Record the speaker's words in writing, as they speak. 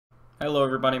Hello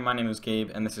everybody, my name is Gabe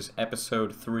and this is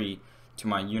episode 3 to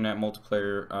my UNET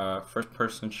multiplayer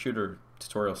first-person shooter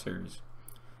tutorial series.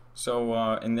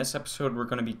 So in this episode we're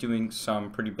going to be doing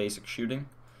some pretty basic shooting.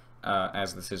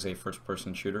 As this is a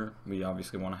first-person shooter, we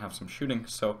obviously want to have some shooting,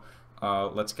 so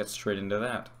let's get straight into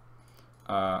that.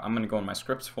 I'm going to go in my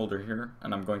scripts folder here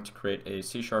and I'm going to create a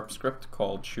C# script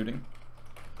called shooting,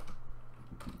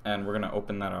 and we're going to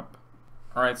open that up.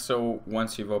 Alright, so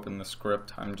once you've opened the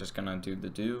script, I'm just going to do the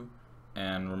do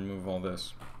and remove all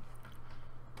this.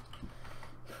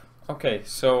 Okay,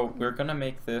 so we're gonna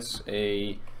make this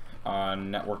a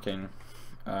networking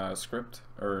script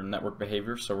or network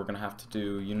behavior. So we're gonna have to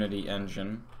do Unity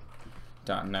engine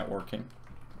 .networking.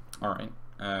 All right,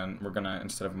 and we're gonna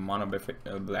instead of a mono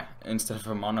behavior,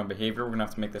 we're gonna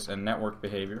have to make this a network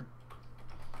behavior.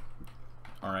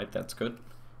 All right, that's good.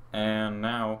 And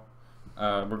now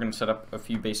we're gonna set up a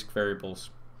few basic variables.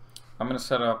 I'm going to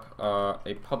set up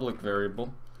a public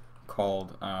variable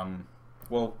called,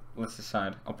 well, let's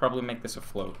decide. I'll probably make this a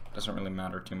float. Doesn't really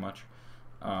matter too much.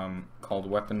 Called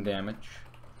weapon damage,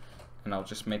 and I'll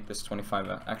just make this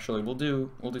 25. Actually, we'll do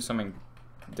something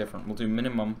different. We'll do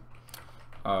minimum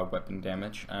weapon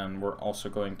damage, and we're also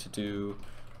going to do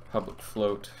public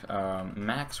float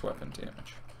max weapon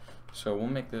damage. So we'll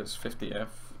make this 50F.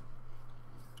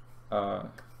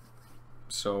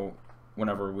 So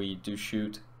whenever we do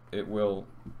shoot, it will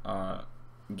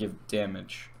give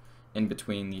damage in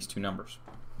between these two numbers.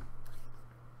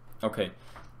 Okay,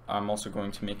 I'm also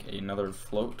going to make another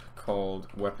float called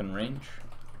weapon range,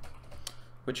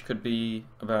 which could be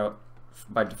about,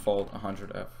 by default,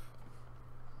 100F.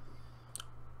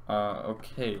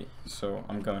 Okay, so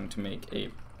I'm going to make a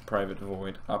private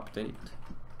void update,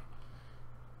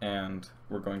 and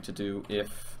we're going to do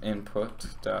if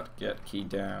input.get key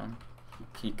down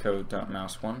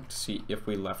keycode.mouse1 to see if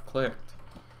we left clicked,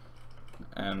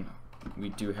 and we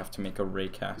do have to make a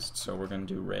raycast, so we're going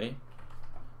to do ray,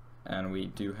 and we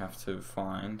do have to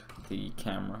find the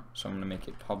camera, so I'm going to make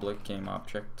a public game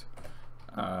object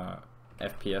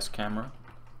FPS camera.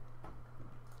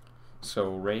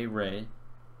 So ray, which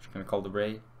I'm going to call the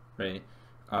ray,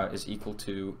 is equal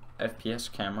to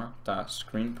FPS camera dot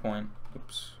screen point,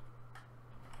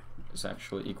 is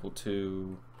actually equal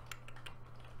to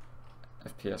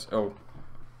FPS, oh,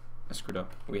 I screwed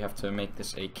up. We have to make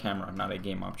this a camera, not a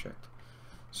game object.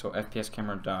 So FPS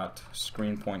camera dot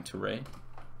screen point to ray,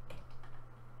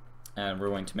 and we're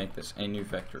going to make this a new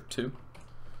vector 2.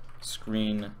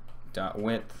 Screen dot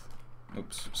width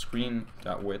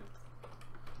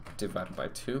divided by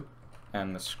 2,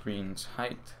 and the screen's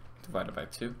height divided by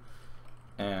 2,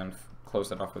 and close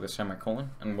that off with a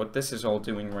semicolon. And what this is all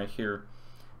doing right here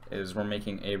is we're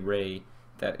making a ray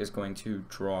that is going to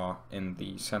draw in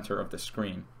the center of the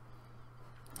screen.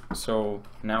 So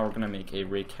now we're going to make a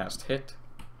raycast hit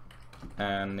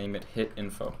and name it hit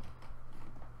info.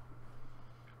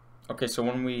 Okay, so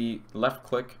when we left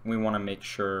click, we want to make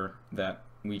sure that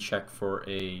we check for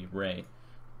a raycast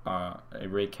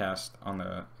on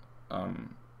the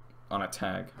on a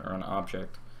tag or an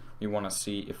object. We want to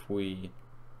see if we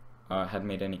had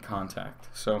made any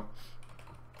contact. So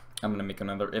I'm going to make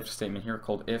another if statement here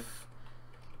called if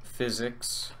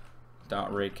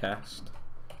physics.raycast,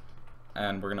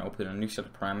 and we're going to open a new set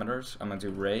of parameters. I'm going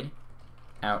to do ray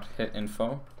out hit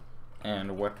info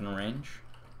and weapon range.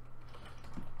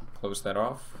 Close that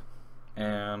off,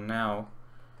 and now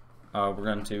we're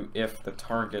going to do if the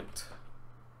target,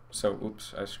 so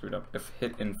oops, I screwed up, if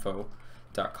hit info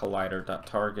dot collider dot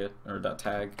target or dot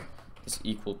tag is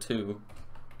equal to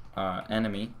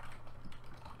enemy,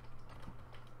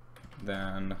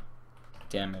 then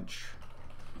damage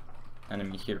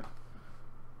enemy here.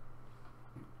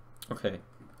 Okay,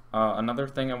 another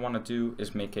thing I want to do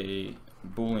is make a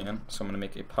boolean, so I'm going to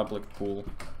make a public bool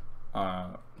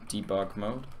debug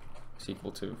mode is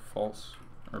equal to false,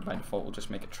 or by default we'll just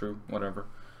make it true, whatever.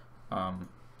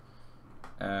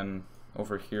 And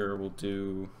over here we'll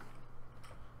do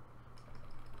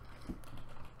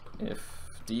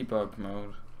if debug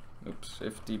mode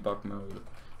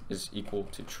is equal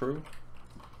to true,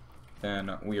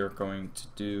 then we are going to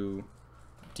do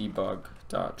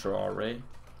debug.drawArray,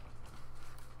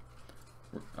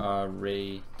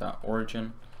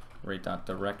 ray.origin,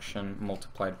 ray.direction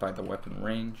multiplied by the weapon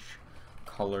range,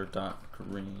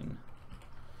 color.green.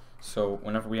 So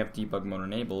whenever we have debug mode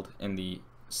enabled, in the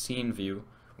scene view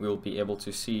we will be able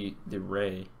to see the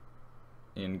ray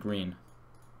in green.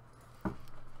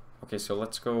 Okay, so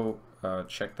let's go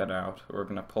check that out. We're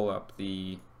going to pull up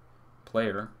the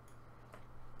player.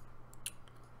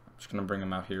 I'm just going to bring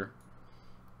him out here,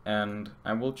 and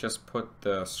I will just put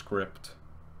the script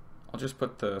I'll just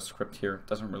put the script here. It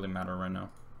doesn't really matter right now.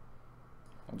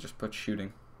 I'll just put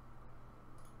shooting.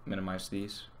 Minimize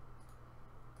these.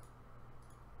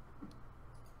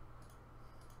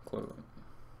 Close.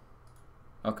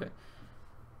 Okay.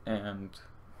 And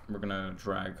we're gonna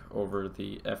drag over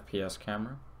the FPS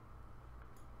camera.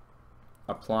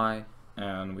 Apply,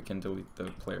 and we can delete the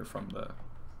player from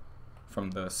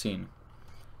the scene.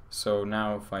 So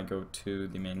now if I go to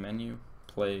the main menu,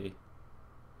 play,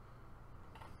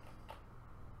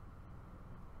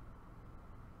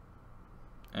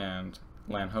 and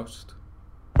LAN host.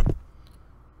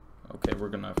 Okay, we're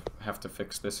gonna have to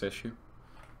fix this issue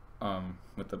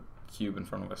with the cube in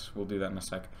front of us. We'll do that in a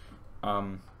sec.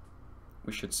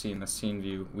 We should see in the scene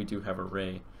view we do have a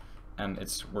ray, and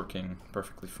it's working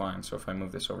perfectly fine. So if I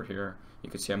move this over here, you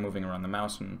can see I'm moving around the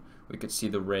mouse, and we could see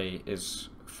the ray is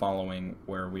following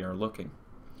where we are looking,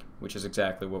 which is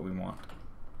exactly what we want.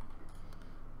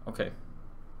 Okay,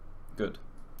 good.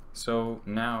 So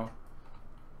now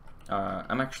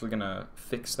I'm actually gonna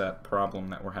fix that problem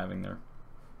that we're having there.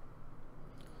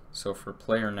 So for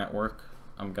player network,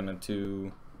 we're gonna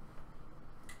do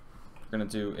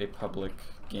a public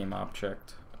game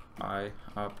object, I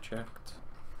object,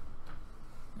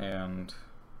 and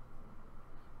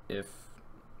if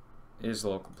is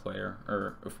local player,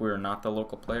 or if we are not the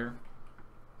local player,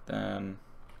 then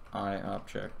I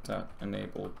object dot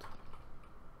enabled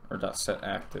or dot set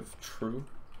active true.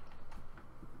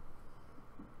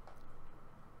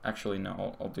 Actually,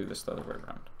 no, I'll do this the other way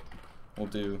around. We'll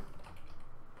do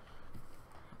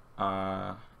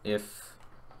if,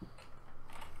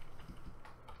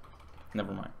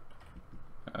 never mind,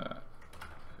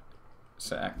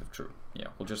 set active true. Yeah,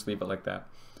 we'll just leave it like that.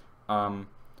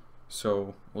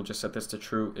 So we'll just set this to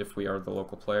true if we are the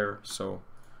local player. So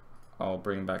I'll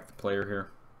bring back the player here.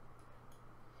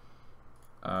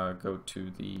 Go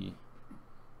to the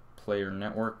player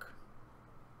network,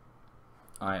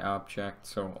 I object,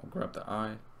 so I'll grab the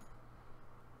I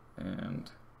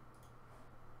and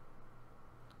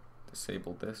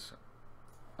disable this,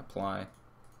 apply,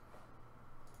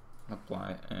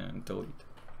 and delete.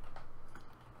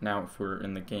 Now if we're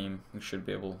in the game, we should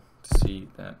be able to see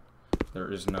that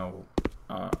there is no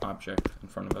object in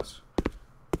front of us.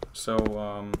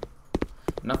 So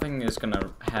nothing is going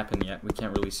to happen yet. We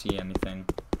can't really see anything.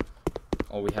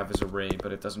 All we have is a ray,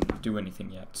 but it doesn't do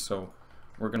anything yet. So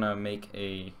we're going to make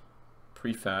a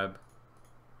prefab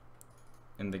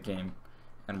in the game,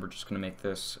 and we're just going to make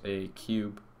this a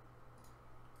cube.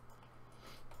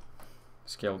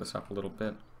 Scale this up a little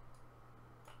bit.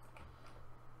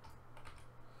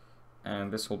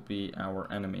 And this will be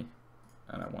our enemy,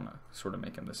 and I want to sort of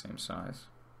make him the same size.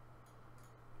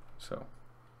 So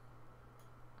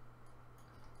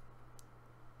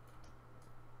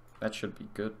that should be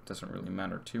good. Doesn't really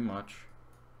matter too much,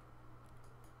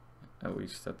 at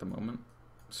least at the moment.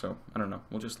 So I don't know,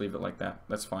 we'll just leave it like that.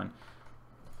 That's fine.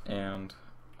 And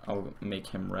I'll make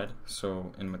him red.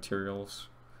 So in materials,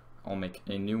 I'll make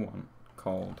a new one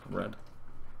called red.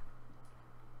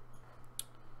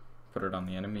 Put it on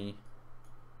the enemy,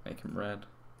 make him red,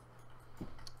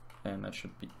 and that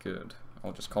should be good.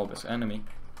 I'll just call this enemy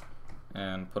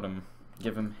and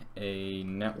give him a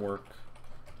network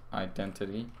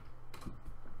identity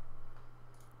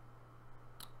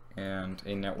and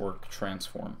a network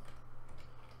transform.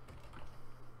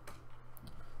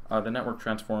 The network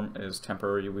transform is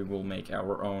temporary. We will make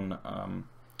our own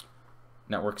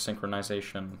network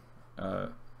synchronization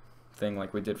thing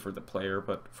like we did for the player,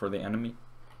 but for the enemy.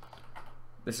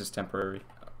 This is temporary.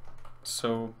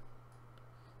 So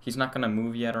he's not going to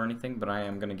move yet or anything, but I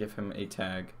am going to give him a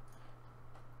tag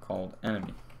called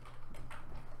enemy.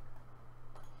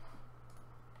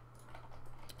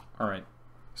 Alright,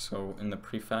 so in the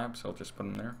prefabs, I'll just put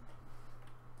him there.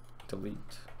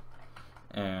 Delete.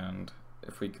 And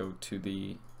if we go to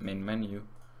the main menu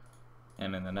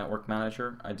and in the network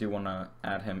manager, I do want to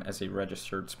add him as a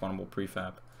registered spawnable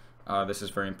prefab. This is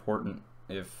very important.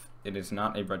 If it is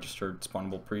not a registered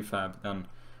spawnable prefab, then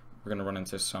we're going to run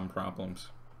into some problems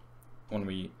when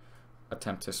we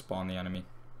attempt to spawn the enemy.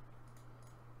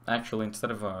 Actually,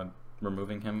 instead of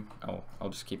removing him, I'll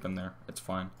just keep him there. It's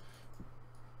fine,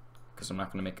 because we're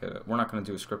not going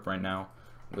to do a script right now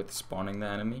with spawning the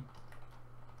enemy.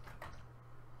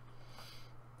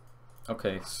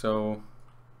 Okay, so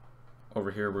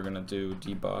over here we're going to do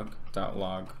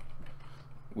debug.log.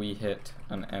 We hit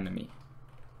an enemy.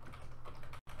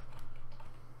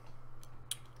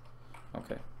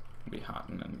 Okay, we hot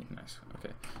an enemy, nice.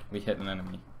 Okay, we hit an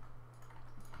enemy.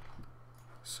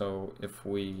 So if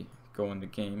we go in the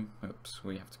game, oops,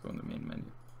 we have to go in the main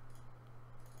menu.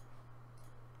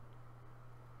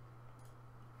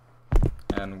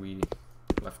 then we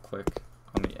left click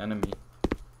on the enemy,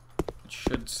 it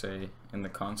should say in the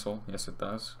console, yes it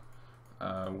does,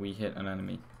 we hit an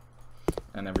enemy.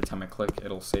 And every time I click,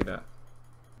 it'll say that.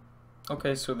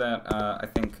 Okay, so that I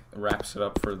think wraps it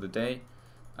up for the day.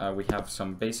 We have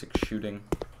some basic shooting.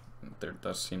 There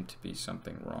does seem to be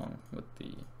something wrong with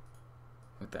the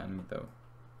enemy though.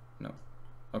 No.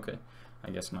 Okay,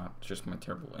 I guess not. It's just my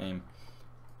terrible aim.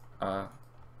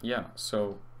 Yeah,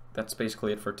 so that's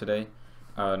basically it for today.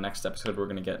 Next episode we're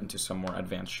going to get into some more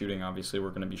advanced shooting. Obviously we're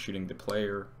going to be shooting the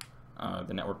player,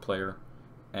 the network player,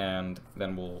 and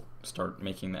then we'll start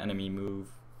making the enemy move.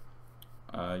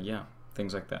 Yeah,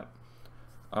 things like that.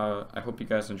 I hope you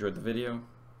guys enjoyed the video,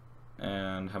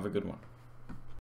 and have a good one.